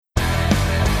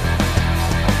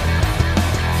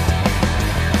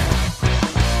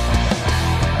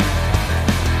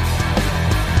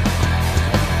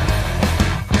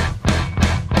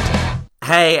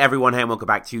Hey everyone, hey and welcome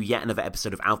back to yet another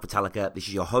episode of Alpha Metallica. This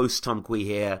is your host, Tom Quee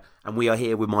here, and we are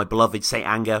here with my beloved Saint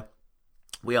Anger.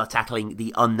 We are tackling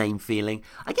the Unnamed Feeling.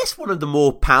 I guess one of the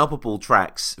more palpable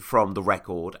tracks from the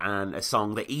record, and a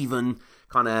song that even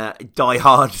kind of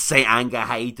diehard Saint Anger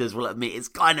haters will admit it's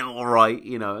kind of alright,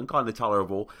 you know, and kind of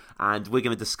tolerable. And we're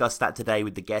going to discuss that today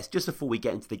with the guest. Just before we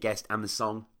get into the guest and the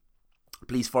song,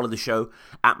 please follow the show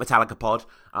at Metallica Pod.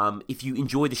 If you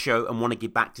enjoy the show and want to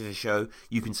give back to the show,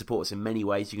 you can support us in many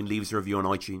ways. You can leave us a review on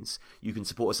iTunes. You can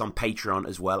support us on Patreon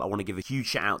as well. I want to give a huge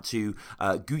shout out to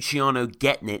Gucciano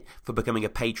Getnit for becoming a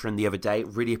patron the other day.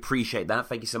 Really appreciate that.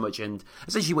 Thank you so much. And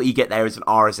essentially what you get there is an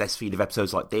RSS feed of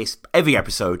episodes like this. Every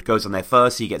episode goes on there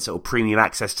first, so you get sort of premium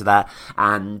access to that.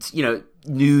 And, you know,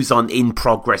 news on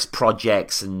in-progress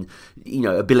projects and, you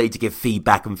know, ability to give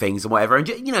feedback and things and whatever. And,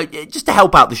 you know, just to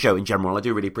help out the show in general. I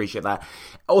do really appreciate that.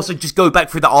 Also, just go back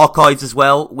through the archives as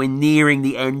well. We're nearing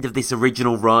the end of this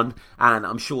original run, and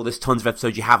I'm sure there's tons of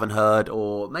episodes you haven't heard,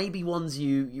 or maybe ones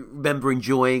you remember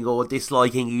enjoying or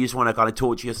disliking. You just want to kind of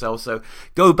torture yourself. So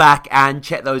go back and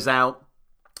check those out.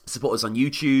 Support us on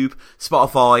YouTube,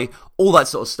 Spotify, all that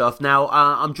sort of stuff. Now,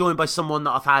 I'm joined by someone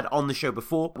that I've had on the show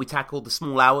before. We tackled the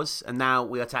Small Hours, and now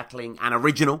we are tackling an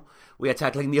original. We are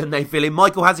tackling the Unnamed Feeling.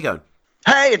 Michael, how's it going?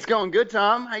 Hey, it's going good,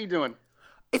 Tom. How you doing?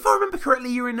 If I remember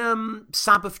correctly, you're in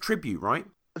Sabbath Tribute, right?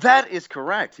 That is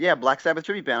correct. Yeah, Black Sabbath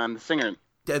Tribute Band. I'm the singer.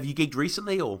 Have you gigged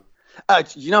recently, or?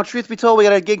 You know, truth be told, we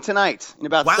got a gig tonight. In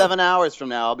about 7 hours from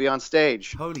now, I'll be on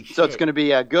stage. Holy shit. So it's going to be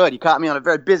good. You caught me on a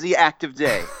very busy, active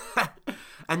day.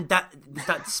 And does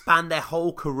that span their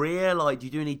whole career? Like, do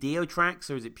you do any Dio tracks,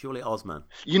 or is it purely Ozman?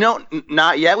 You know,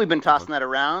 not yet. We've been tossing that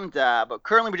around. But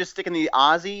currently, we're just sticking the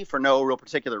Ozzy for no real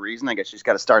particular reason. I guess you just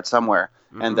got to start somewhere.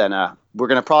 Mm-hmm. And then we're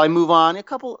going to probably move on. A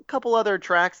couple other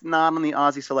tracks not on the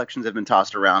Ozzy selections have been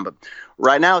tossed around. But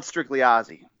right now, it's strictly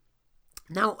Ozzy.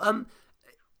 Now,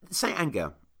 Saint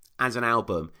Anger, as an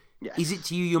album, yes. Is it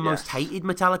to you your most hated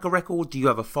Metallica record? Do you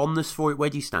have a fondness for it? Where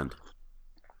do you stand?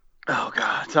 Oh,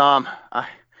 God, Tom. I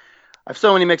have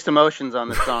so many mixed emotions on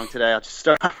this song today. I'll just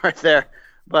start right there.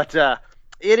 But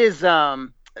it is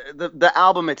the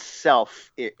album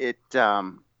itself. Well,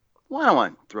 I don't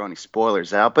want to throw any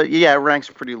spoilers out, but yeah, it ranks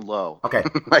pretty low. Okay.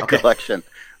 In my collection.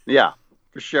 Yeah,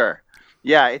 for sure.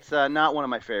 Yeah, it's not one of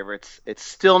my favorites. It's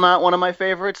still not one of my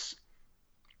favorites.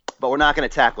 But we're not going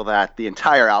to tackle that the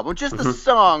entire album, just the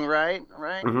song, right?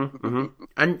 Right. Mm-hmm, mm-hmm.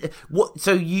 And what?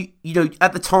 So you know,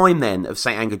 at the time then of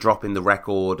Saint Anger dropping the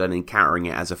record and encountering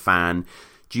it as a fan,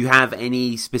 do you have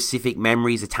any specific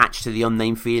memories attached to the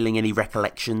Unnamed Feeling? Any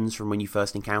recollections from when you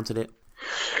first encountered it?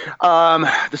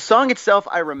 The song itself,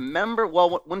 I remember.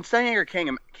 Well, when Saint Anger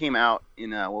came out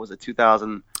in what was it,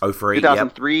 2003?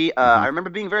 2003. Yep. I remember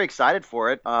being very excited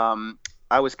for it.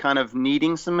 I was kind of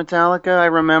needing some Metallica. I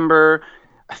remember.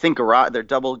 I think their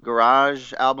double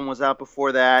Garage album was out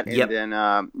before that, and then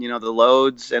the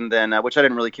Loads, and then which I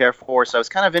didn't really care for, so I was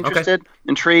kind of interested,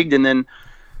 intrigued, and then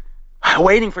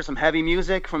waiting for some heavy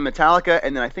music from Metallica,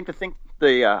 and then I think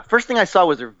the first thing I saw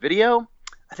was their video.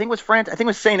 I think it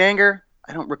was Saint Anger.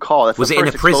 I don't recall. That's the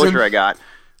first exposure I got.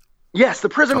 Yes, the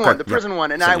prison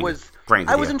one, and I was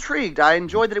intrigued. I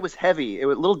enjoyed that it was heavy. It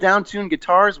was little down-tuned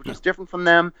guitars, which was different from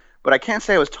them, but I can't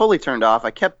say I was totally turned off.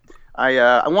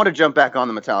 I wanted to jump back on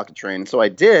the Metallica train, so I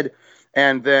did.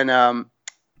 And then,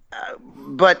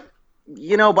 but,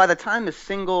 you know, by the time the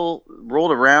single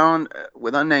rolled around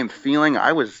with Unnamed Feeling,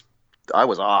 I was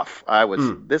off.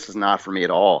 This is not for me at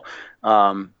all.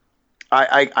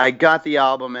 I got the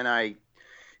album, and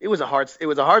it was a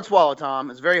hard swallow, Tom.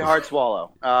 It's a very hard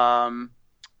swallow.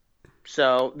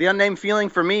 So the Unnamed Feeling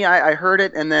for me, I heard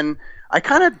it, and then I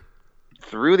kind of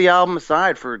threw the album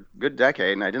aside for a good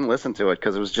decade, and I didn't listen to it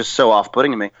because it was just so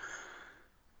off-putting to me.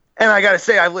 And I got to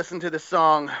say, I've listened to this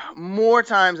song more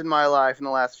times in my life in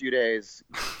the last few days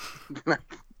than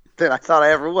I thought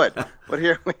I ever would. But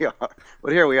here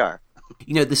we are.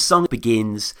 You know, the song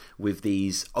begins with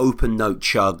these open note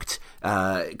chugged,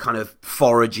 kind of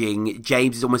foraging.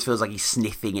 James almost feels like he's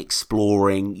sniffing,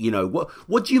 exploring. You know,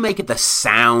 what do you make of the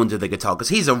sound of the guitar? Because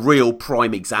he's a real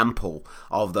prime example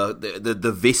of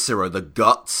the viscera, the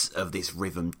guts of this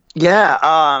rhythm. Yeah,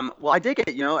 well, I dig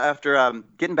it. You know, after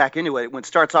getting back into it, when it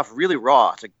starts off really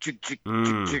raw, it's like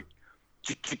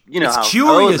you know, it's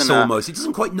curious almost. It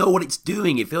doesn't quite know what it's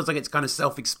doing. It feels like it's kind of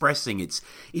self-expressing. It's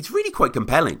really quite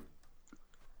compelling.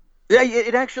 Yeah,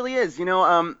 it actually is. You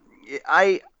know,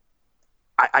 I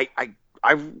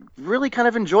really kind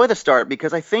of enjoy the start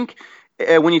because I think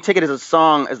when you take it as a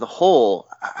song as the whole,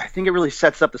 I think it really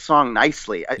sets up the song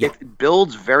nicely. Yeah. It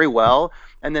builds very well,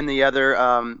 and then the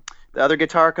other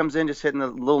guitar comes in, just hitting the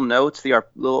little notes, the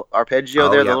little arpeggio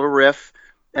the little riff.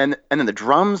 and then the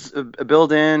drums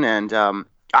build in, and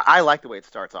I like the way it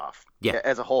starts off. Yeah.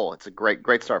 As a whole, it's a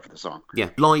great start for the song. Yeah,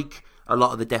 like a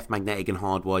lot of the Death Magnetic and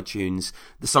Hardwired tunes,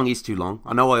 the song is too long.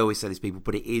 I know I always say this to people,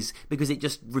 but it is, because it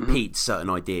just repeats certain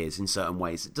ideas in certain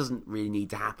ways. It doesn't really need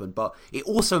to happen, but it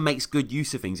also makes good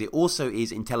use of things. It also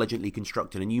is intelligently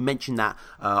constructed, and you mentioned that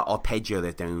arpeggio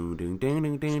there.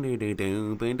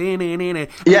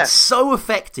 Yes. It's so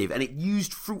effective, and it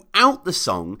used throughout the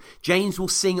song. James will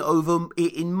sing over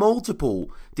it in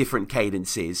multiple different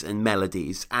cadences and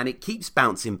melodies, and it keeps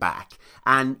bouncing back.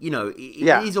 And, you know,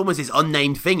 it is almost this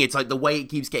unnamed thing. It's like the way it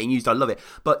keeps getting used, I love it.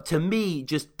 But to me,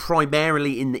 just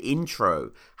primarily in the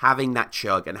intro, having that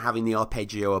chug and having the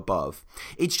arpeggio above,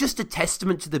 it's just a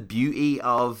testament to the beauty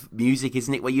of music,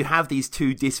 isn't it? Where you have these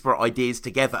two disparate ideas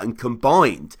together and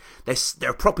combined,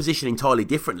 they're a proposition entirely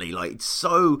differently. Like, it's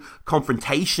so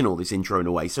confrontational, this intro, in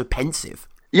a way, so pensive.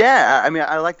 Yeah, I mean,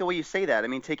 I like the way you say that. I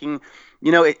mean, taking,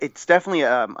 you know, it's definitely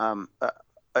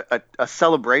a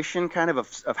celebration kind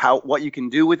of what you can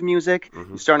do with music. Mm-hmm.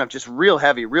 You're starting off just real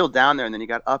heavy, real down there, and then you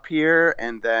got up here,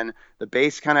 and then the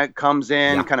bass kind of comes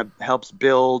in, kind of helps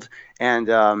build, and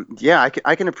I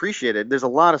can appreciate it. There's a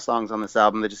lot of songs on this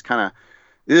album that just kind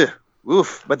of,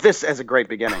 oof, but this is a great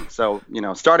beginning. So, you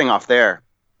know, starting off there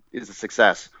is a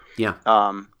success. Yeah.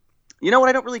 You know what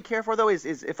I don't really care for, though, is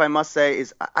if I must say,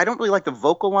 is I don't really like the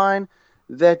vocal line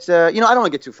that, you know, I don't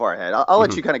want to get too far ahead. I'll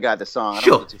let you kind of guide the song. I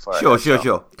don't want to get too far ahead.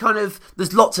 Sure. Kind of,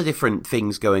 there's lots of different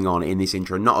things going on in this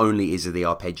intro. Not only is it the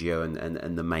arpeggio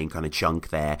and the main kind of chunk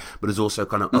there, but there's also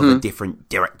kind of other different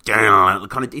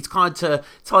it's hard to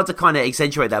kind of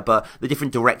accentuate that, but the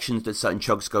different directions that certain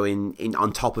chugs go in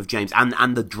on top of James,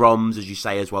 and the drums, as you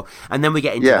say, as well. And then we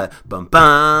get into the bum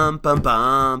bum bum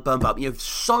bum bum bum. You know,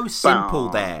 so simple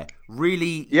there.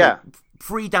 Really,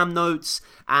 three damn notes,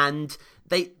 and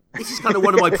this is kind of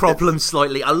one of my problems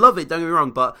slightly. I love it, don't get me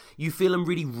wrong, but you feel them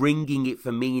really ringing it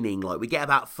for meaning. Like, we get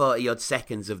about 30-odd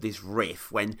seconds of this riff,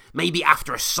 when maybe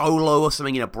after a solo or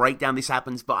something in a breakdown this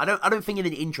happens, but I don't think in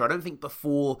an intro, I don't think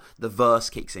before the verse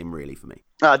kicks in, really, for me.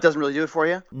 It doesn't really do it for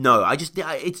you? No, it's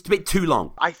a bit too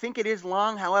long. I think it is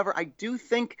long. However, I do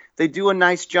think they do a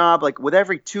nice job, like with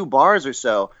every 2 bars or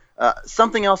so,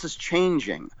 something else is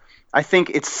changing. I think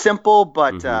it's simple,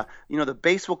 but you know, the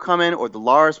bass will come in, or the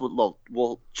Lars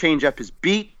will change up his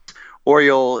beat, or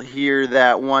you'll hear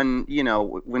that one, you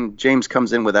know, when James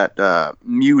comes in with that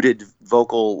muted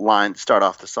vocal line to start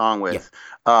off the song with.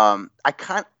 I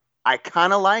kind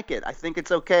of like it. I think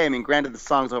it's okay. I mean, granted, the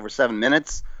song's over 7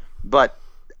 minutes, but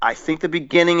I think the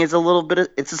beginning is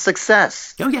it's a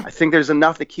success. Oh, yeah. I think there's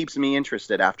enough that keeps me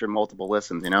interested after multiple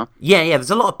listens, you know? Yeah,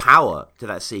 there's a lot of power to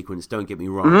that sequence, don't get me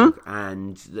wrong.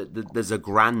 And there's a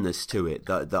grandness to it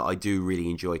that I do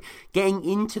really enjoy. Getting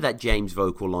into that James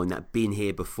vocal line, that been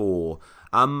here before,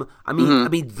 I mean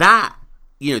that,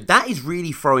 you know, that is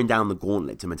really throwing down the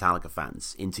gauntlet to Metallica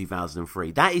fans in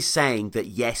 2003. That is saying that,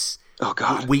 yes,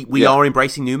 we are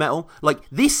embracing nu metal. Like,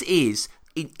 this is...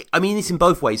 I mean this in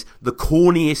both ways. The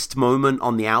corniest moment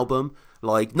on the album,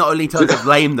 like, not only in terms of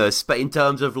lameness, but in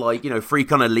terms of, like, you know,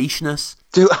 freak on a leashness.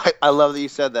 Dude, I love that you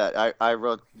said that. I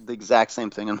wrote the exact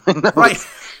same thing in my notes. Right.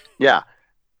 Yeah.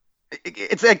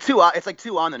 It's like too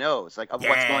on the nose, like, of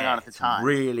what's going on at the time.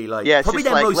 Really, like, yeah, probably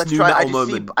their most nu metal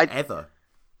moment ever.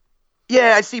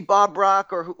 Yeah, I see Bob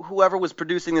Rock or whoever was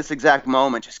producing this exact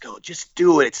moment just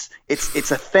do it.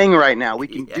 It's a thing right now. We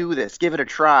can do this. Give it a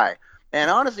try. And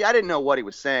honestly, I didn't know what he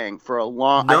was saying for a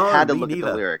long. I had to look at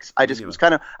the lyrics. I just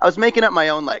I was making up my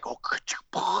own, like,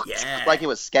 like it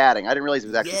was scatting. I didn't realize he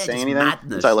was actually saying anything.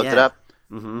 Madness, so I looked it up.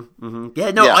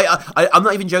 Yeah, no, I'm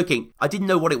not even joking. I didn't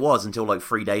know what it was until like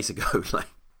 3 days ago. Like,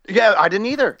 yeah, I didn't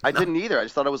either. I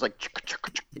just thought it was like,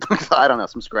 I don't know,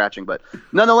 some scratching. But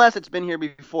nonetheless, it's been here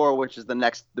before, which is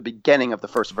the beginning of the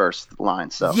first verse line.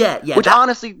 So which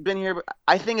honestly, been here.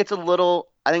 I think it's a little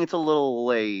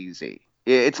lazy.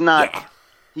 It's not. Yeah.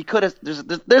 He could have.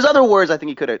 There's other words I think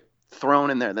he could have thrown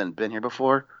in there than been here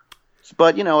before.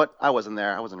 But you know what? I wasn't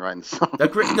there. I wasn't writing the song.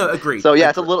 Agreed. So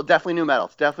yeah, it's definitely nu metal.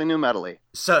 It's definitely nu metal-y.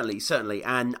 Certainly.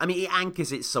 And I mean, it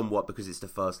anchors it somewhat because it's the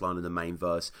first line of the main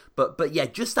verse. But yeah,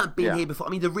 just that being here before.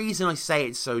 I mean, the reason I say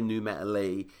it's so nu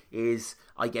metal-y is,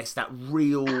 I guess, that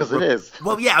real... Because it is.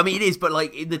 Well, yeah, I mean, it is, but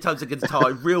like in the terms of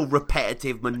guitar, real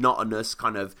repetitive, monotonous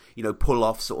kind of, you know,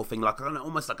 pull-off sort of thing, like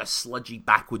almost like a sludgy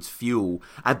backwards fuel.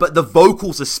 But the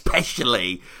vocals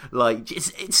especially, like,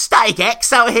 it's Static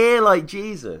X out here, like,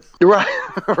 Jesus.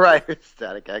 Right,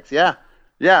 Static X, yeah.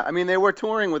 Yeah, I mean, they were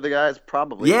touring with the guys,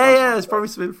 probably. Yeah, there's probably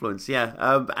some influence,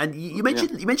 yeah. And you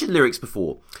mentioned lyrics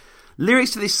before.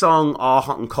 lyrics to this song are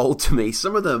hot and cold to me.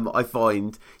 Some of them I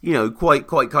find, quite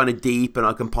kind of deep, and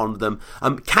I can ponder them.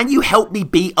 Can you help me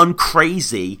be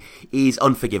uncrazy is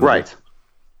unforgivable. Right.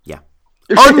 Yeah.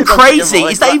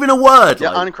 Uncrazy. Is that even a word?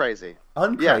 Yeah, uncrazy.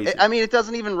 Uncrazy. Yeah, I mean, it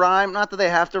doesn't even rhyme. Not that they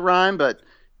have to rhyme, but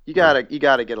you gotta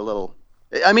get a little.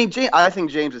 I mean, I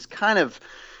think James is kind of.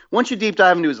 Once you deep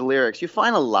dive into his lyrics, you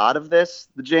find a lot of this,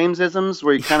 the Jamesisms,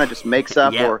 where he kind of just makes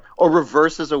up or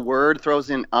reverses a word, throws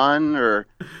in or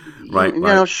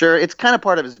right. Sure, it's kind of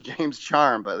part of his James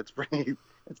charm, but it's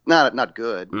not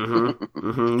good.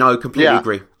 No, completely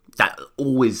agree. That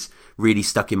always really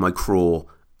stuck in my craw.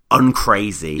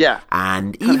 Uncrazy. Yeah.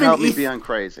 And even help me be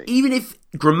uncrazy. Even if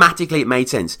grammatically it made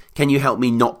sense, can you help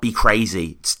me not be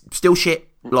crazy? Still shit.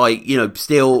 Like,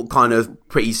 still kind of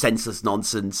pretty senseless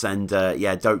nonsense, and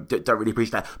don't really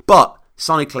appreciate that. But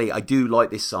sonically, I do like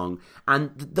this song,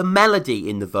 and the melody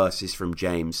in the verses from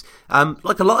James,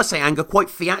 like a lot of Saint Anger, quite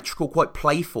theatrical, quite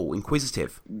playful,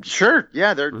 inquisitive. Sure,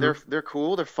 yeah, they're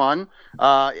cool, they're fun,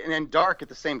 and dark at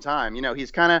the same time. He's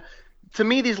kind of, to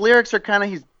me, these lyrics are kind of,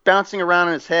 he's bouncing around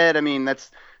in his head. I mean, that's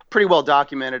pretty well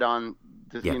documented on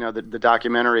the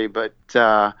documentary, but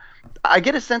I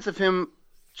get a sense of him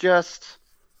just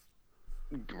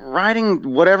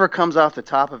writing whatever comes off the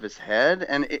top of his head,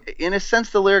 and in a sense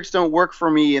the lyrics don't work for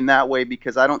me in that way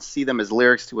because I don't see them as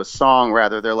lyrics to a song.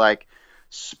 Rather, they're like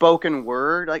spoken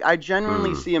word. Like, I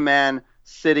genuinely see a man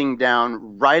sitting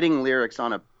down writing lyrics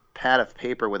on a pad of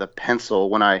paper with a pencil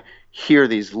when I hear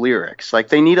these lyrics. Like,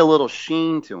 they need a little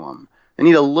sheen to them, they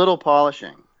need a little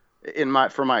polishing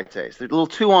for my taste. They're a little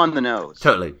too on the nose.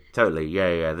 Totally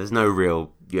yeah there's no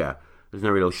real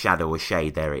shadow or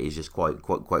shade there. It is just quite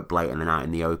blatant and out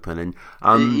in the open. And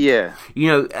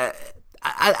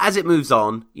as it moves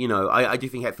on, I do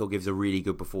think Hetfield gives a really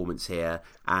good performance here.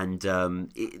 And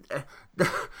in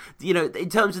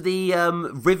terms of the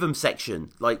rhythm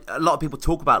section, like, a lot of people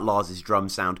talk about Lars's drum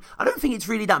sound. I don't think it's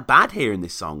really that bad here in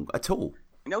this song at all.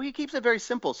 He keeps it very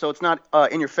simple, so it's not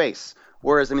in your face.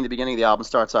 Whereas, the beginning of the album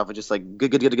starts off with just like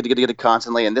good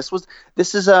constantly, and this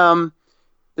is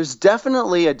there's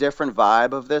definitely a different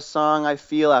vibe of this song, I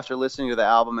feel, after listening to the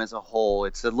album as a whole.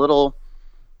 It's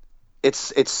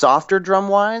it's softer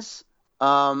drum-wise,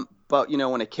 but,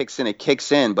 when it kicks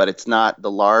in, but it's not the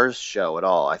Lars show at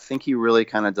all. I think he really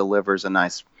kind of delivers a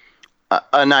nice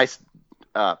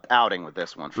outing with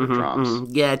this one for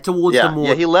drums. Yeah, towards the more...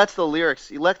 Yeah, he lets the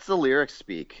lyrics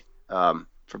speak,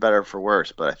 for better or for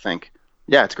worse, but I think...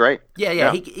 Yeah, it's great.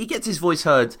 Yeah. He gets his voice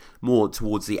heard more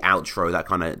towards the outro, that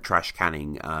kind of trash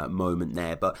canning moment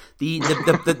there. But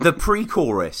the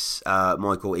pre-chorus,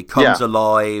 Michael, it comes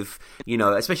alive.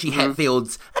 Especially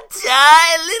Hetfield's a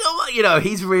little.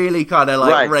 He's really kind of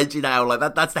like wrenching out like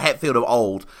that. That's the Hetfield of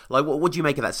old. Like, what do you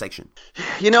make of that section?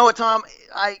 You know what, Tom?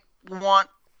 I want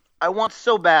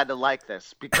so bad to like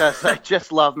this because I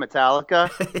just love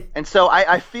Metallica, and so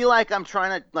I feel like I'm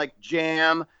trying to like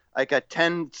jam like a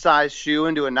 10 size shoe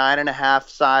into a 9.5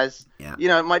 size.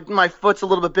 Yeah. My foot's a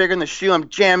little bit bigger than the shoe. I'm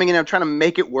jamming it. I'm trying to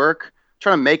make it work,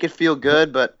 trying to make it feel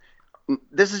good. But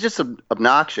this is just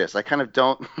obnoxious. I kind of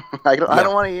don't. I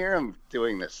don't want to hear him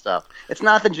doing this stuff. It's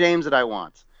not the James that I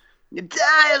want. You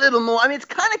die a little more. I mean, it's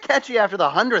kind of catchy after the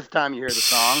 100th time you hear the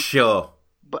song. Sure.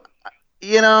 But I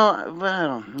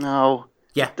don't know.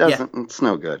 Yeah, it's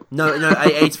no good. No,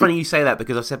 it's funny you say that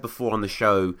because I've said before on the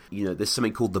show, there's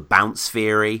something called the bounce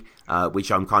theory,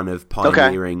 which I'm kind of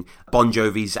pioneering. Okay. Bon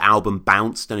Jovi's album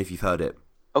Bounce, don't know if you've heard it.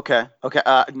 Okay.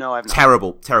 No, I've not.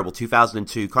 Terrible.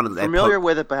 2002. Kind of familiar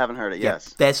with it, but haven't heard it.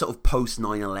 Yes. Their sort of post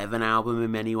 9/11 album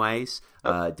in many ways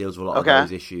deals with a lot of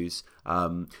those issues.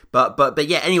 But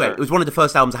yeah. Anyway, It was one of the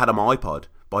first albums I had on my iPod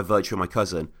by virtue of my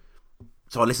cousin,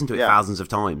 so I listened to it thousands of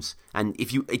times. And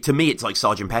to me, it's like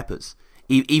Sgt. Pepper's.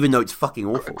 Even though it's fucking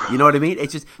awful. You know what I mean?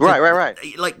 It's just... Right.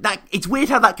 Like, that. It's weird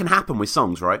how that can happen with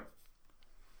songs, right?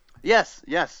 Yes.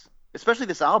 Especially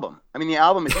this album. I mean, the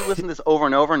album, if you listen to this over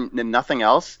and over and nothing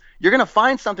else, you're going to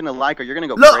find something to like or you're going to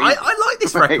go crazy. Look, I like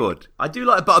this record. I do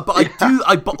like it, but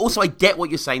but also I get what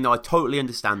you're saying, though. I totally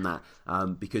understand that.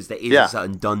 Because there is a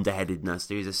certain dunderheadedness.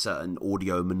 There is a certain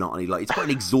audio monotony. Like, it's quite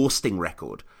an exhausting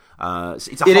record.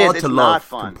 It's hard to love.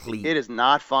 Complete. It is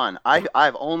not fun.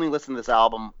 I've only listened to this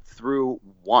album through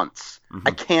once.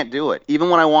 I can't do it. Even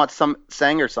when I want some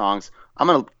Sanger songs, I'm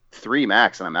gonna 3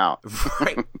 max and I'm out.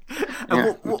 Right.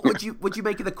 And what do you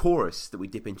make of the chorus that we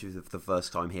dip into the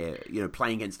first time here?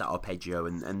 Playing against that arpeggio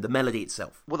and the melody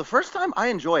itself. Well, the first time I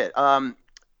enjoy it.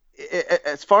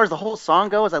 As far as the whole song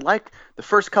goes, I like the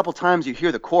first couple times you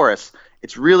hear the chorus.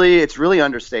 It's really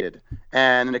understated,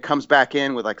 and then it comes back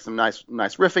in with like some nice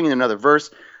riffing and another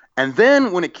verse. And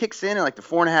then when it kicks in like the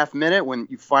 4.5 minute, when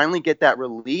you finally get that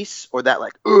release or that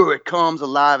like, ooh, it comes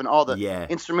alive and all the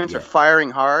instruments are firing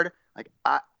hard. Like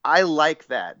I like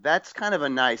that. That's kind of a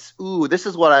nice, ooh, this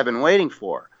is what I've been waiting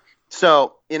for.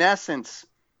 So in essence,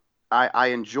 I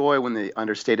enjoy when the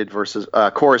understated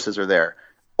choruses are there.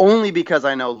 Only because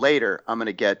I know later I'm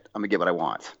gonna get what I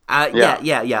want.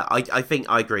 Yeah. I think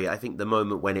I agree. I think the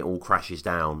moment when it all crashes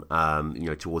down,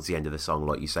 towards the end of the song,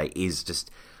 like you say, is just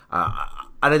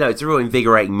I don't know. It's a real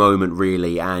invigorating moment,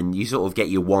 really, and you sort of get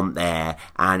your want there,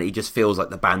 and it just feels like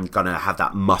the band's gonna have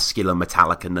that muscular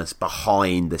Metallica-ness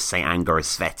behind the Saint Anger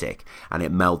aesthetic, and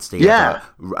it melts together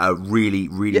really,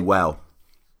 really well.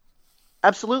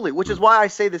 Absolutely, which is why I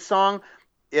say this song.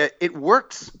 It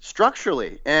works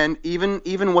structurally, and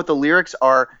even what the lyrics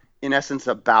are in essence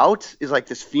about is like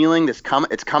this feeling, it's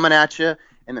coming at you,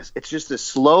 and it's just this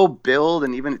slow build,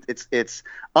 and even it's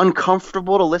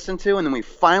uncomfortable to listen to, and then we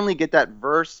finally get that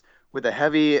verse with the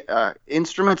heavy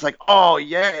instruments, like, oh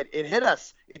yeah, it hit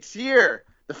us, it's here,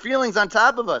 the feeling's on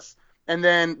top of us, and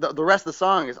then the rest of the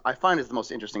song I find is the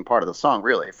most interesting part of the song,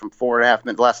 really, from 4.5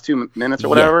 minutes, the last 2 minutes or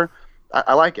whatever. Yeah.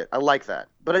 I like it. I like that.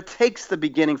 But it takes the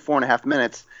beginning 4.5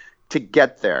 minutes to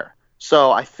get there.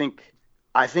 So I think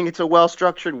it's a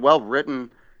well-structured, well-written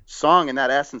song in that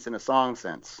essence, in a song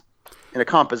sense, in a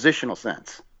compositional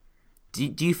sense. Do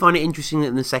you find it interesting that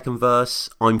in the second verse,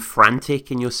 I'm frantic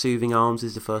in your soothing arms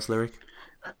is the first lyric?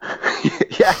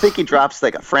 Yeah, I think he drops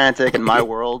like a frantic in My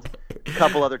World, a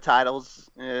couple other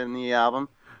titles in the album.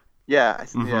 Yeah,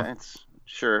 yeah, it's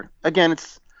sure. Again,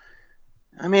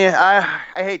 I mean, I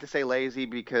hate to say lazy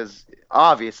because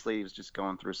obviously he was just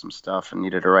going through some stuff and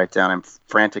needed to write down I'm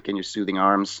frantic in your soothing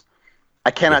arms.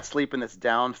 I cannot sleep in this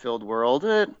down-filled world.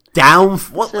 A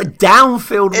down-filled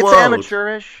world? It's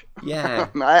amateurish. Yeah.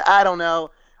 I don't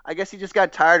know. I guess he just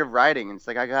got tired of writing, and it's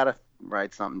like, I gotta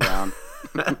write something down.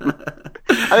 I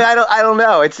mean, I don't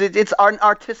know. It's an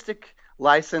artistic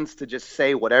license to just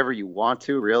say whatever you want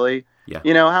to, really. Yeah.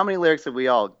 You know, how many lyrics have we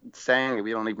all sang that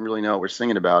we don't even really know what we're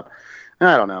singing about?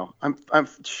 I don't know. I'm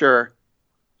sure.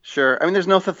 I mean, there's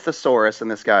no thesaurus in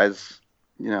this guy's,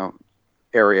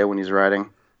 area when he's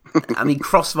writing. I mean,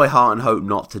 cross my heart and hope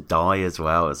not to die as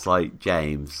well. It's like,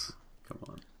 James, come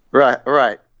on.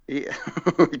 Right.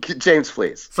 James,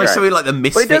 please. It's like something like the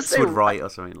Misfits would write or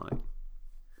something like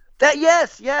that.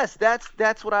 Yes.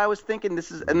 That's what I was thinking.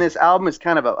 This album is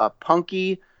kind of a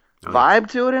punky vibe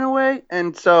to it in a way,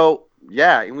 and so.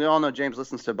 Yeah, and we all know James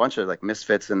listens to a bunch of like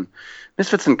Misfits and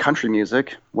country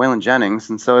music, Waylon Jennings,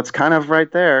 and so it's kind of right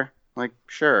there. Like,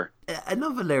 sure.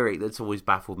 Another lyric that's always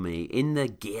baffled me in the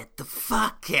 "Get the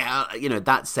fuck out,"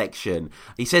 that section.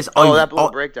 He says, that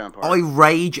little breakdown part. I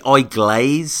rage, I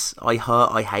glaze, I hurt,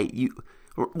 I hate you.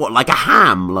 What, like a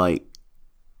ham? Like,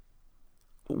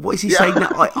 what is he saying?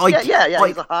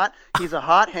 That He's a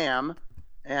hot ham,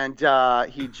 and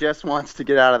he just wants to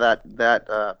get out of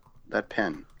that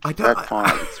pen. That farm.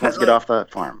 He wants to get off the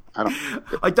farm.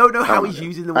 I don't know how he's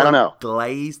using the word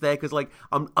glaze there, because like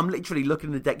I'm literally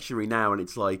looking at the dictionary now, and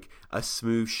it's like a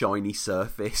smooth, shiny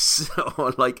surface,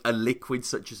 or like a liquid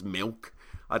such as milk.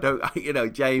 I don't,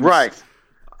 James. Right.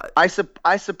 I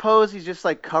suppose he's just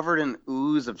like covered in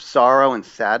ooze of sorrow and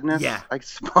sadness. Yeah. I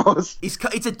suppose it's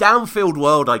a downfield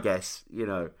world, I guess.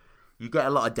 You get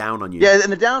a lot of down on you. Yeah, in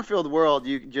the downfield world,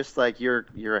 you just like you're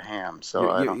a ham.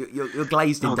 So you're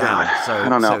glazed in down. God. So I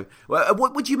don't know. So,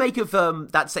 what would you make of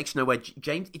that section where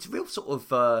James? It's real sort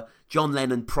of John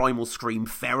Lennon primal scream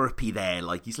therapy there.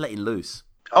 Like he's letting loose.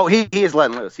 Oh, he is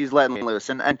letting loose. He's letting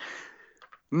loose, and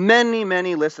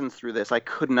many listens through this. I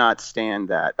could not stand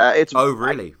that.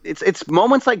 Really? It's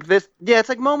moments like this. Yeah, it's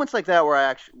like moments like that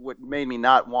where what made me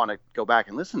not want to go back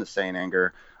and listen to Saint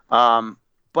Anger.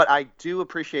 But I do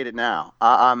appreciate it now.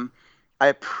 I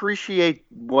appreciate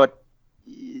what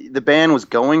the band was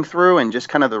going through and just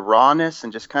kind of the rawness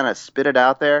and just kind of spit it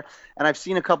out there. And I've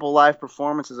seen a couple live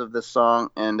performances of this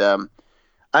song, and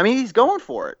I mean, he's going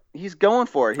for it. Oh,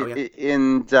 yeah.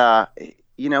 And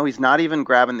he's not even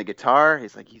grabbing the guitar.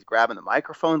 He's grabbing the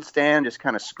microphone stand, just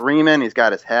kind of screaming. He's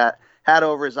got his hat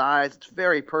over his eyes. It's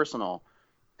very personal,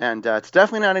 and it's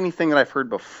definitely not anything that I've heard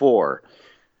before.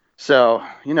 So,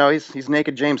 he's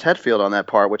naked James Hetfield on that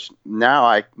part, which now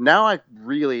I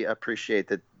really appreciate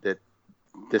that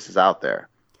this is out there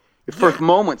for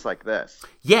moments like this.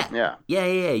 Yeah.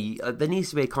 There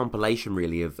needs to be a compilation,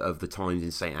 really, of the times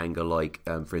in Saint Anger, like,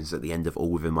 for instance, at the end of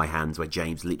All Within My Hands, where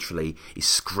James literally is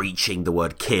screeching the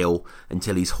word kill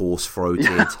until he's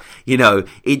hoarse-throated.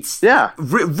 It's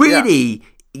really,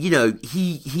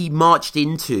 he marched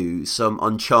into some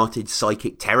uncharted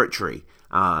psychic territory.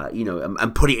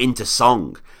 And put it into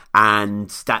song. And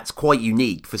that's quite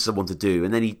unique for someone to do.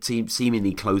 And then he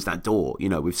seemingly closed that door,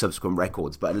 with subsequent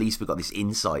records. But at least we got this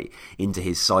insight into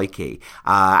his psyche.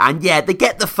 And yeah, they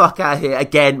get the fuck out of here.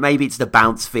 Again, maybe it's the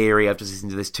bounce theory. I've just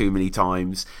listened to this too many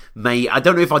times. I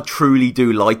don't know if I truly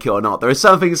do like it or not. There are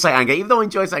some things St. Anger, even though I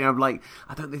enjoy St. Anger, I'm like,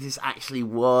 I don't think this actually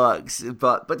works.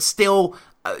 But still,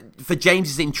 for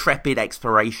James's intrepid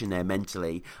exploration there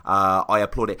mentally, I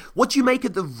applaud it. What do you make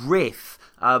of the riff?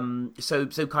 So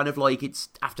kind of like it's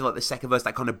after like the second verse,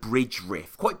 that kind of bridge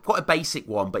riff, quite a basic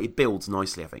one, but it builds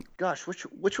nicely, I think. Gosh,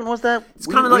 which one was that? It's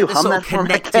kind of like the sort of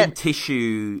connecting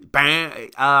tissue.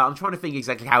 I'm trying to think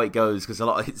exactly how it goes because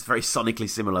it's very sonically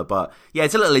similar, but yeah,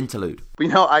 it's a little interlude.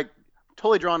 I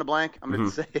totally drawn a blank. I'm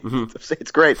going to say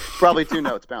it's great. Probably 2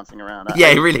 notes bouncing around. Yeah,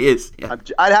 it really is. Yeah.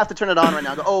 I'd have to turn it on right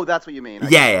now and go, oh, that's what you mean.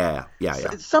 Yeah.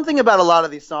 It's something about a lot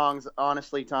of these songs,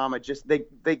 honestly, Tom.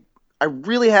 I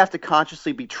really have to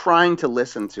consciously be trying to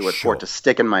listen to it for it to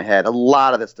stick in my head. A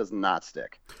lot of this does not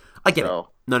stick. I get it.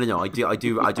 No. I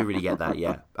do really get that.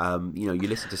 Yeah. You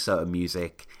listen to certain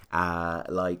music, I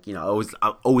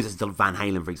always listen to Van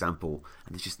Halen, for example,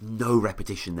 and there's just no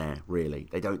repetition there. Really,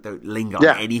 they don't linger on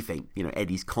anything.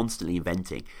 Eddie's constantly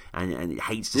inventing, and it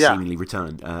hates to seemingly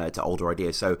return to older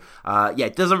ideas. So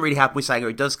it doesn't really happen with Sanger.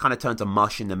 It does kind of turn to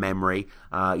mush in the memory.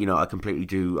 I completely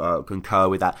do concur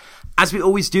with that. As we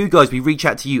always do, guys, we reach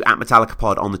out to you at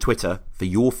MetallicaPod on the Twitter for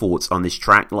your thoughts on this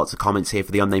track. Lots of comments here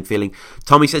for the Unnamed Feeling.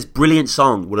 Tommy says, brilliant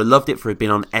song. Would have loved it for it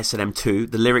being on S&M 2.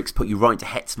 The lyrics put you right into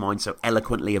Het's mind so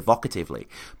eloquently, evocatively.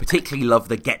 Particularly love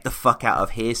the get the fuck out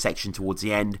of here section towards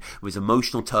the end, with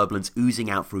emotional turbulence oozing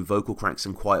out through vocal cracks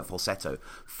and quiet falsetto.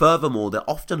 Furthermore, the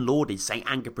often lauded St.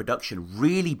 Anger production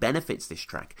really benefits this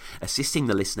track, assisting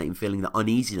the listener in feeling the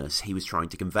uneasiness he was trying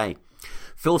to convey.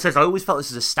 Phil says, I always felt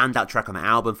this was a standout track on the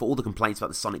album. For all the complaints about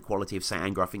the sonic quality of St.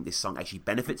 Anger, I think this song actually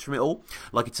benefits from it all.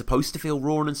 Like it's supposed to feel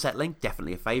raw and unsettling.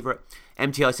 Definitely a favourite.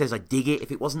 MTI says, I dig it.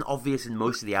 If it wasn't obvious in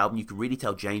most of the album, you can really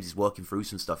tell James is working through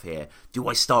some stuff here. Do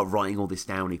I start writing all this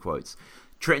down, he quotes.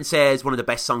 Trenton says, one of the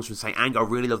best songs from St. Anger. I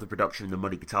really love the production and the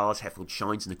muddy guitars. Hetfield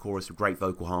shines in the chorus with great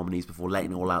vocal harmonies before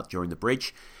letting it all out during the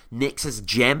bridge. Nick says,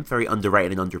 gem, very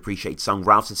underrated and underappreciated song.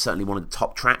 Ralph says, certainly one of the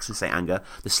top tracks in St. Anger.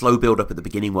 The slow build-up at the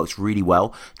beginning works really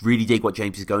well. Really dig what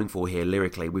James is going for here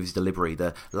lyrically with his delivery.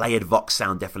 The layered Vox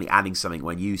sound definitely adding something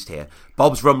when used here.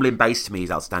 Bob's rumbling bass to me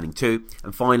is outstanding too.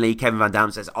 And finally, Kevin Van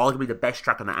Dam says, arguably the best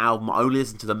track on the album. I only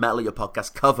listen to the Metal Your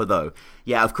Podcast cover though.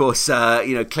 Yeah, of course,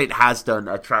 Clint has done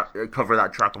a cover of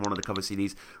that track on one of the cover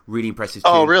CDs. Really impressive too.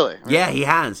 Oh, really? Yeah, he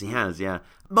has, yeah.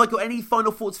 Michael, any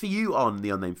final thoughts for you on The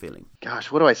Unnamed Feeling?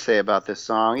 Gosh, what do I say about this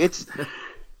song? It's,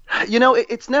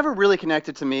 it's never really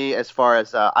connected to me as far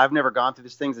as I've never gone through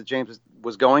these things that James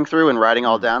was going through and writing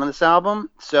all down on this album.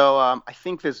 So I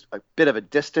think there's a bit of a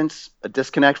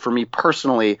disconnect for me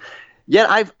personally. Yet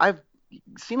I've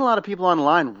seen a lot of people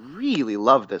online really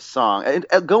love this song, and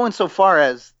going so far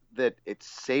as that it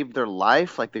saved their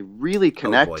life. Like they really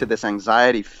connect to this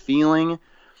anxiety feeling.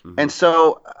 Mm-hmm. And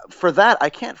so for that, I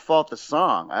can't fault the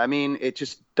song. I mean, it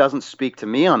just doesn't speak to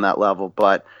me on that level.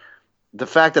 But the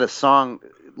fact that a song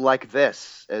like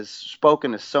this is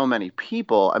spoken to so many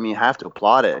people, I mean, you have to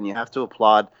applaud it. And you have to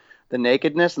applaud the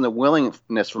nakedness and the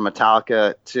willingness for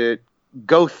Metallica to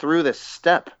go through this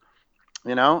step.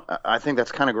 I think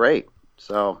that's kind of great.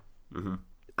 So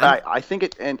I think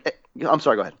it, and I'm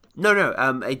sorry, go ahead. No.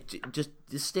 Just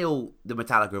still the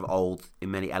Metallica of old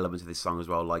in many elements of this song as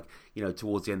well. Like,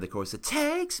 towards the end of the chorus, it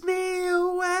takes me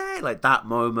away. Like that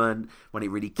moment when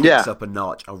it really kicks up a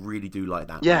notch. I really do like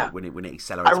that. Yeah. When it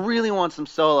accelerates. I really want some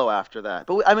solo after that.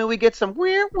 But we get some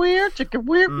weird, chicken,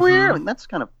 weird. I mean, that's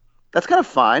kind of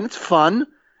fine. It's fun.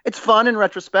 It's fun in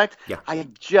retrospect. Yeah. I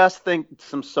just think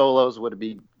some solos would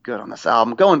be good on this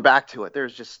album. Going back to it,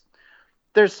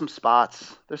 there's some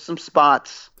spots.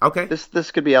 Okay.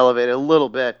 This could be elevated a little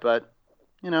bit, but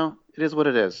it is what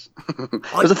it is.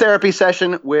 It was a therapy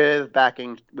session with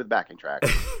backing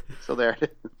tracks. So there it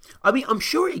is. I mean, I'm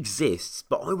sure it exists,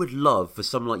 but I would love for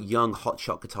some like young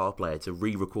hotshot guitar player to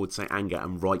re-record St. Anger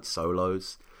and write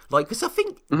solos. Like, because I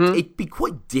think it'd be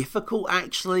quite difficult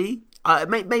actually.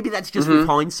 Maybe that's just with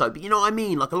hindsight, but you know what I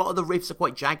mean? Like a lot of the riffs are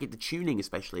quite jagged, the tuning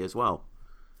especially as well.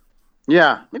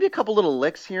 Yeah, maybe a couple little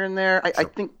licks here and there.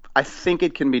 Sure. I think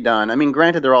it can be done. I mean,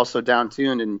 granted, they're also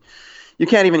down-tuned, and you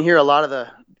can't even hear a lot of the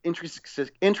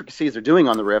intricacies they're doing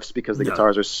on the riffs because the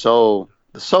guitars are so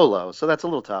low. So that's a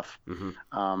little tough.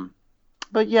 Mm-hmm.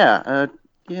 But yeah,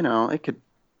 it could.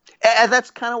 And that's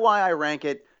kind of why I rank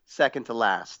it second to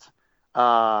last.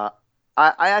 I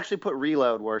actually put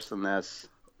Reload worse than this.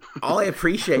 I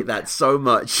appreciate that so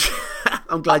much.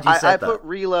 I'm glad you said that. I put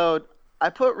Reload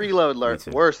Reload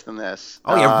worse than this.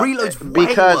 Oh yeah, Reload's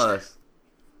way worse.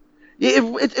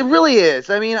 It really is.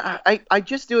 I mean, I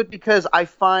just do it because I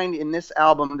find in this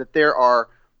album that there are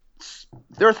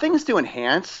things to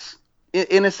enhance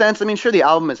in a sense. I mean, sure, the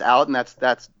album is out and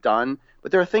that's done,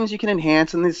 but there are things you can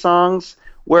enhance in these songs.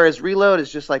 Whereas Reload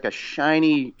is just like a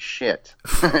shiny shit.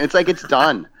 It's like it's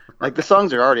done. Like the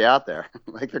songs are already out there.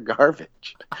 Like they're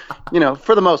garbage.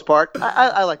 For the most part.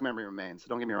 I like Memory Remains.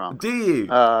 Don't get me wrong. Do you?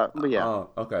 But yeah. Oh,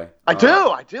 okay. I do.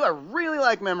 I really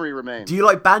like Memory Remains. Do you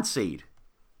like Bad Seed?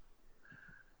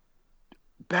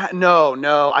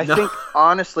 No. I think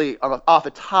honestly, off the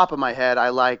top of my head, I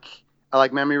like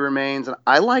Memory Remains, and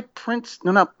I like Prince.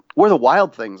 No, Where the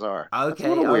Wild Things Are. Okay, that's a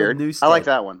little weird. Newstead. I like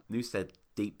that one. Newstead,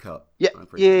 deep cut. Yeah.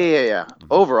 Mm-hmm.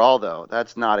 Overall, though,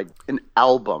 that's not an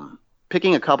album.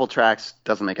 Picking a couple tracks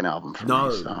doesn't make an album for me.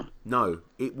 So. No,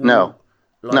 it will,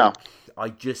 no. I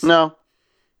just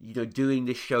doing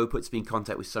this show puts me in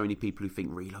contact with so many people who think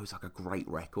Reload's like a great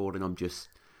record, and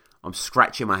I'm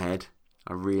scratching my head.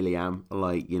 I really am.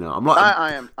 Like, I'm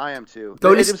like... I am too.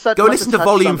 Go listen to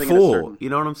Volume 4. You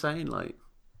know what I'm saying? Like...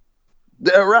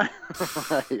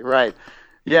 Right.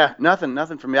 Yeah,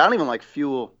 nothing for me. I don't even like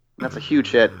Fuel. That's a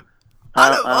huge hit.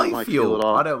 I don't like Fuel at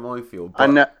all. I don't mind Fuel.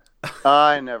 But...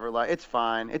 I never like. It's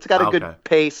fine. It's got a good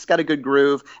pace. It's got a good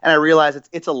groove. And I realize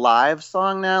it's a live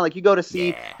song now. Like you go to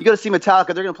see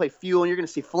Metallica, they're gonna play Fuel, and you're gonna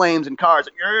see flames and cars,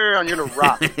 and you're gonna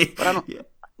rock. But I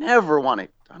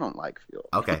don't like Fuel.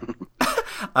 Okay.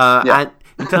 And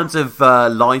in terms of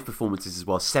live performances as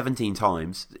well, 17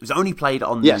 times. It was only played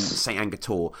on the St. Anger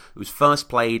tour. It was first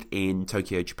played in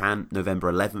Tokyo, Japan,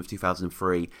 November 11th,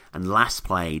 2003, and last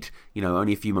played,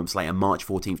 only a few months later, March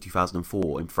 14th,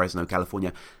 2004, in Fresno,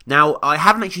 California. Now, I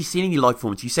haven't actually seen any live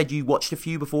performances. You said you watched a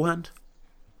few beforehand?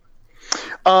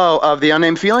 Oh, of the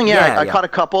Unnamed Feeling? Yeah, I caught a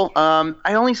couple. I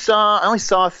only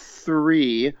saw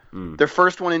 3. Their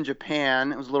first one in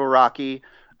Japan. It was a little rocky.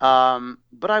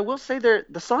 But I will say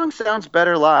the song sounds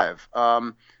better live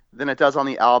than it does on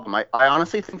the album. I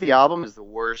honestly think the album is the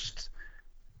worst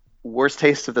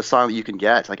taste of the song that you can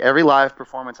get. Like every live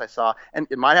performance I saw, and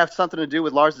it might have something to do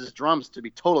with Lars's drums, to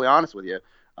be totally honest with you.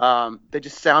 They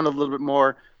just sound a little bit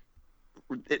more.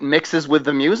 It mixes with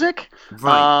the music.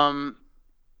 Right.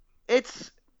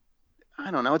 I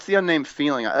don't know. It's the Unnamed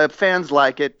Feeling. Fans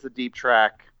like it. It's a deep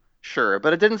track, sure,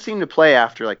 but it didn't seem to play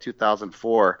after like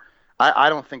 2004. I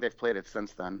don't think they've played it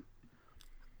since then.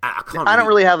 I don't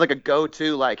really have like a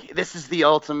go-to, like, this is the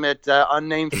ultimate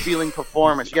Unnamed Feeling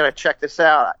performance. You got to check this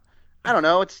out. I don't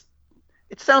know. It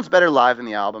sounds better live than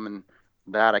the album, and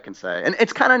that I can say. And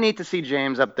it's kind of neat to see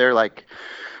James up there, like,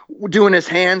 doing his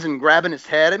hands and grabbing his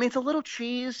head. I mean, it's a little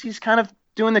cheese. He's kind of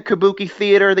doing the kabuki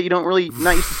theater that you don't really,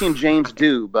 not used to seeing James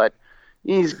do, but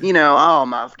he's,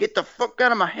 get the fuck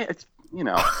out of my head. It's,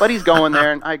 but he's going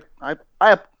there, and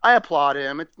I applaud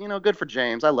him. It's good for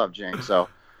James. I love James, so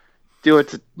you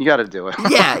got to do it.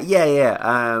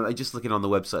 Yeah. Just looking on the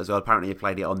website as well. Apparently, he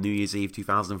played it on New Year's Eve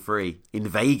 2003 in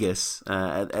Vegas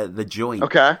at the Joint.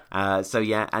 Okay. So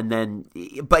yeah, and then,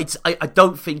 but I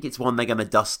don't think it's one they're going to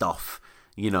dust off,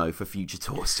 for future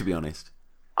tours. To be honest,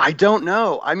 I don't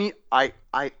know. I mean, I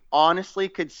honestly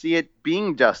could see it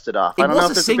being dusted off. I don't know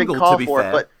if there's a big call for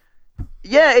it, but.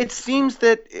 Yeah, it seems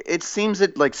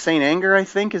that like Saint Anger, I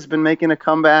think, has been making a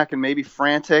comeback, and maybe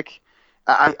Frantic.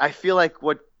 I feel like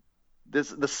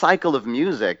the cycle of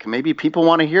music. Maybe people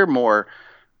want to hear more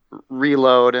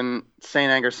Reload and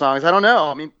Saint Anger songs. I don't know.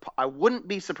 I mean, I wouldn't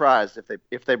be surprised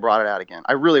if they brought it out again.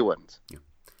 I really wouldn't,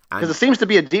 because it seems to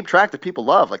be a deep track that people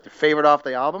love, like their favorite off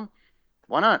the album.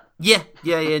 Why not? Yeah.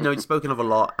 No, it's spoken of a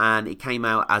lot, and it came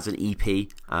out as an EP,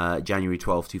 January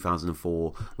 12th,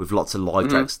 2004, with lots of live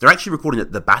tracks. They're actually recording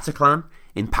at the Bataclan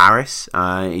in Paris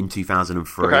in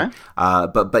 2003. Okay.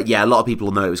 But yeah, a lot of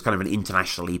people know it was kind of an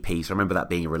international EP, so I remember that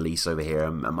being a release over here.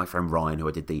 And my friend Ryan, who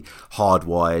I did the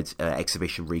Hardwired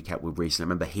exhibition recap with recently, I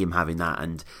remember him having that,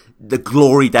 and the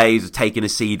glory days of taking a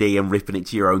CD and ripping it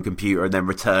to your own computer and then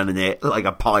returning it like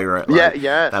a pirate. Like,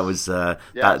 that was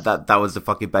that was the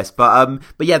fucking best.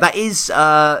 But yeah, that is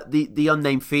the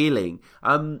Unnamed Feeling.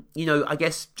 I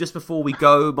guess just before we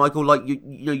go, Michael, like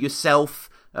yourself.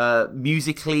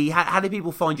 Musically, how do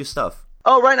people find your stuff?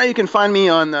 Oh, right now you can find me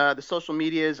on the social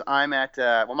medias. I'm at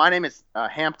my name is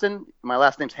Hampton. My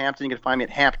last name's Hampton. You can find me at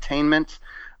Hamptainment.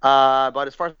 But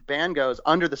as far as the band goes,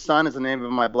 Under the Sun is the name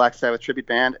of my Black Sabbath tribute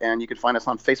band, and you can find us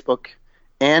on Facebook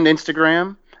and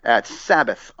Instagram at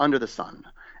Sabbath Under the Sun.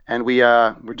 And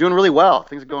we're doing really well.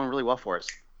 Things are going really well for us.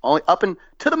 Only up and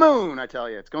to the moon, I tell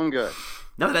you. It's going good.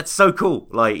 No, that's so cool.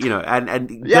 Like,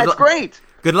 and yeah, it's great.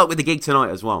 Good luck with the gig tonight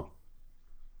as well.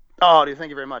 Oh, dude, thank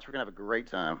you very much. We're going to have a great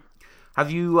time.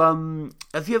 Have you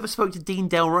ever spoke to Dean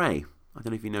Del Rey? I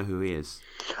don't know if you know who he is.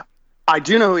 I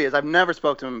do know who he is. I've never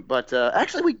spoke to him, but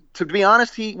actually, to be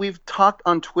honest, we've talked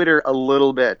on Twitter a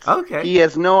little bit. Okay. He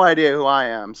has no idea who I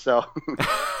am, so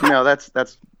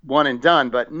that's one and done.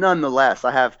 But nonetheless,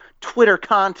 I have Twitter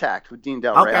contact with Dean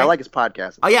Del Rey. Okay. I like his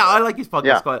podcast. Oh yeah, I like his podcast.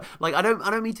 Yeah. Quite. Like I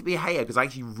don't mean to be a hater because I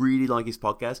actually really like his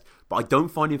podcast, but I don't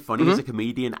find him funny as a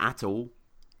comedian at all.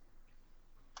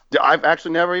 I've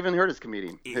actually never even heard his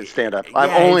stand-up. I've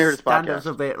only heard his podcast. Stand-up's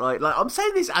a bit like I'm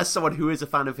saying this as someone who is a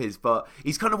fan of his, but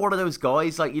he's kind of one of those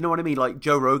guys, like, you know what I mean? Like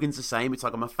Joe Rogan's the same. It's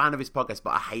like I'm a fan of his podcast,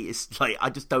 but I hate his, like, I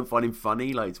just don't find him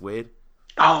funny. Like, it's weird.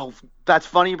 Oh, that's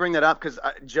funny you bring that up because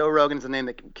Joe Rogan's the name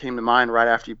that came to mind right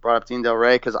after you brought up Dean Del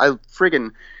Rey because I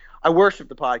worship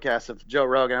the podcast of Joe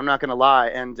Rogan. I'm not going to lie.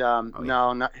 And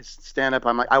no, not his stand-up.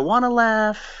 I'm like, I want to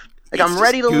laugh. Like, I'm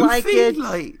ready to like it.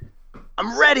 Like...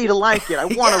 I'm ready to like it. I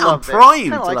want to love it.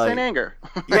 Kind of like St. Anger.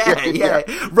 Yeah.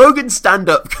 Rogan's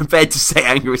stand-up compared to St.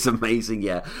 Anger is amazing.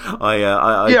 Yeah,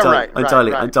 I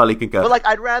entirely concur. But like,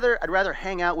 I'd rather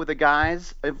hang out with the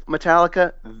guys of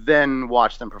Metallica than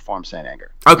watch them perform St.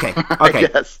 Anger. Okay.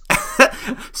 Yes.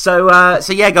 So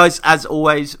yeah, guys, as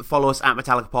always, follow us at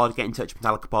Metallica Pod. Get in touch,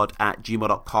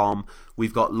 metallicapod@gmail.com.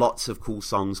 We've got lots of cool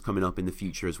songs coming up in the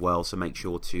future as well, so make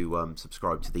sure to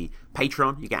subscribe to the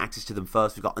Patreon. You get access to them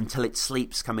first. We've got Until It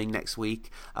Sleeps coming next week,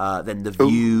 then The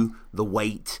View, The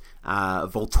Wait,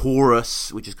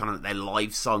 Volturus, which is kind of their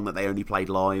live song that they only played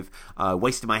live,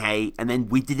 Wasting My Hate, and then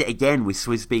we did it again with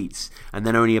Swizz Beatz, and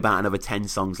then only about another 10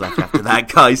 songs left after that,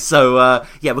 guys. So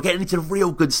yeah, we're getting into the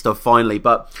real good stuff finally,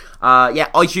 but yeah,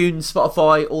 iTunes,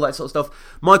 Spotify, all that sort of stuff.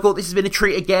 Michael, this has been a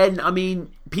treat again. I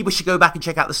mean, people should go back and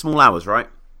check out The Small Hours, right?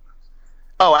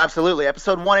 Oh, absolutely.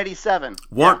 Episode 187.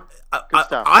 Good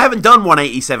stuff. I haven't done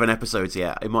 187 episodes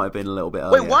yet. It might have been a little bit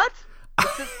earlier. Wait, what?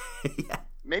 Yeah.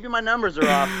 Maybe my numbers are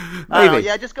off. Maybe.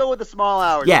 Yeah, just go with The Small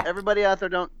Hours. Yeah. Everybody out there,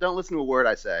 don't listen to a word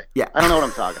I say. Yeah. I don't know what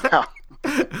I'm talking about.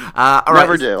 All right.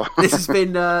 Never do. This has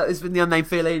been The Unnamed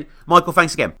Feeling. Michael,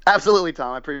 thanks again. Absolutely,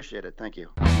 Tom. I appreciate it. Thank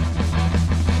you.